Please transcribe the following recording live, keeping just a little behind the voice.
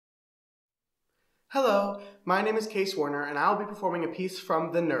Hello, my name is Case Warner, and I'll be performing a piece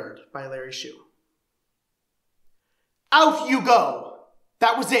from The Nerd by Larry Shue. Out you go!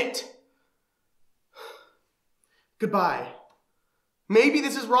 That was it! Goodbye. Maybe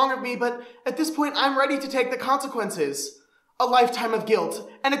this is wrong of me, but at this point I'm ready to take the consequences. A lifetime of guilt,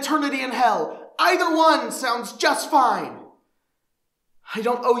 an eternity in hell. Either one sounds just fine. I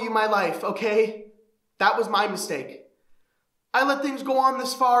don't owe you my life, okay? That was my mistake. I let things go on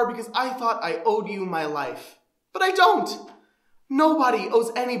this far because I thought I owed you my life. But I don't. Nobody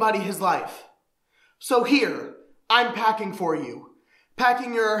owes anybody his life. So here, I'm packing for you.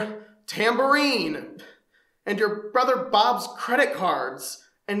 Packing your tambourine, and your brother Bob's credit cards,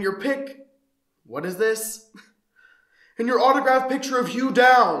 and your what is this? And your autographed picture of Hugh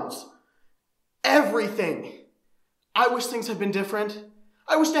Downs. Everything. I wish things had been different.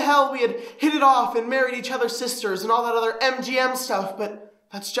 I wish to hell we had hit it off and married each other's sisters and all that other MGM stuff, but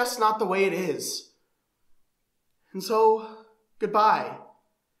that's just not the way it is. And so, goodbye.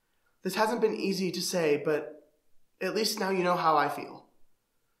 This hasn't been easy to say, but at least now you know how I feel.